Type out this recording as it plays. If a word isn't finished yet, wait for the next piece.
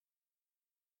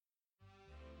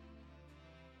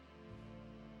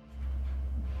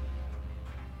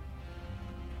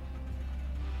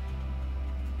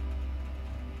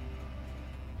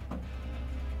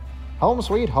Home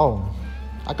sweet home.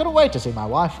 I couldn't wait to see my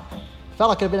wife. Felt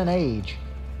like it had been an age.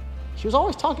 She was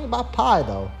always talking about pie,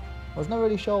 though. I was never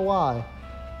really sure why.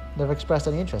 Never expressed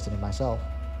any interest in it myself.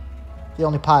 The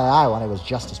only pie I wanted was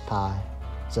Justice Pie.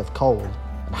 Served cold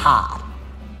and hard.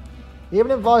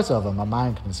 Even in voiceover, my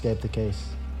mind couldn't escape the case.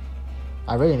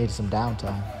 I really needed some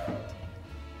downtime.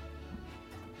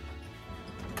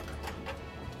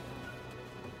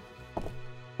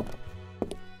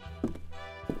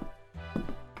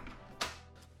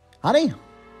 Honey,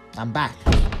 I'm back.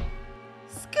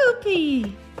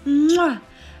 Scoopy! Mwah!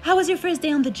 How was your first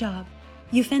day on the job?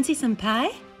 You fancy some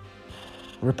pie?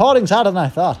 Reporting's harder than I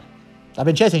thought. I've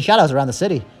been chasing shadows around the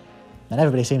city, and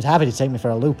everybody seems happy to take me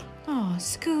for a loop. Oh,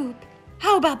 Scoop.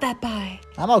 How about that pie?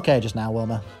 I'm okay just now,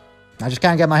 Wilma. I just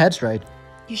can't get my head straight.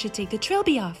 You should take the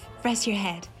trilby off. Rest your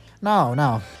head.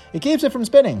 No. It keeps it from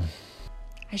spinning.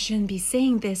 I shouldn't be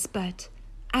saying this, but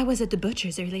I was at the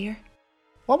butcher's earlier.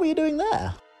 What were you doing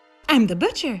there? I'm the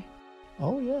butcher.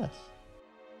 Oh, yes.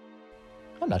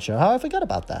 I'm not sure how I forgot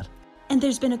about that. And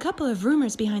there's been a couple of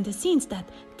rumors behind the scenes that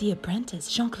the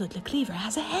apprentice, Jean-Claude Lecleaver,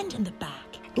 has a hand in the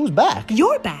back. Whose back?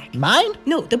 Your back. Mine?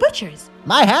 No, the butcher's.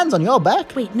 My hand's on your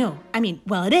back? Wait, no.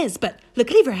 Well, it is, but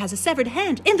Lecleaver has a severed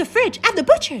hand in the fridge at the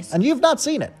butcher's. And you've not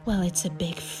seen it? Well, it's a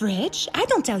big fridge. I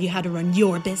don't tell you how to run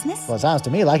your business. Well, it sounds to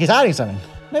me like he's hiding something.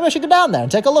 Maybe I should go down there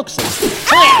and take a look-see.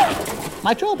 Ah!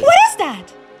 My trilby. What is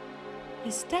that?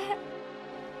 Is that...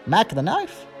 Mac the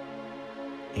knife?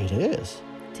 It is.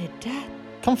 Did that...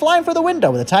 Come flying through the window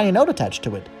with a tiny note attached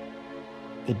to it.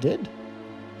 It did.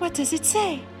 What does it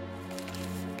say?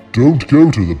 Don't go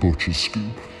to the butcher's,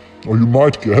 Scoop, or you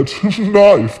might get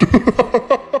knifed.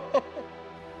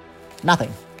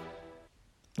 Nothing.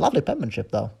 Lovely penmanship,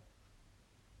 though.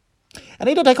 I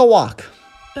need to take a walk.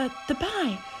 But the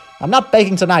pie... I'm not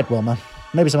baking tonight, Wilma.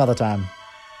 Maybe some other time.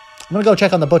 I'm gonna go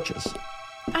check on the butchers.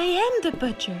 I am the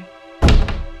butcher.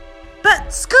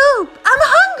 But, Scoop, I'm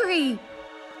hungry!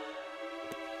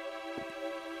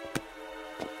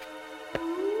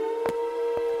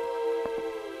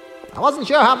 I wasn't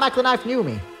sure how Mac the Knife knew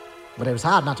me, but it was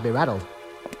hard not to be rattled.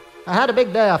 I had a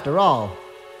big day after all,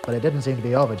 but it didn't seem to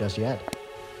be over just yet.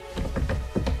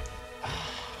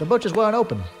 The butchers weren't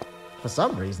open, for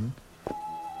some reason.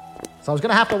 So I was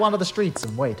gonna have to wander the streets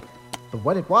and wait. But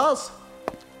when it was,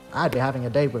 I'd be having a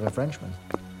date with a Frenchman.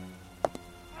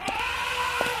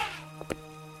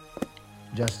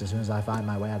 Just as soon as I find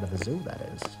my way out of the zoo, that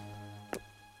is.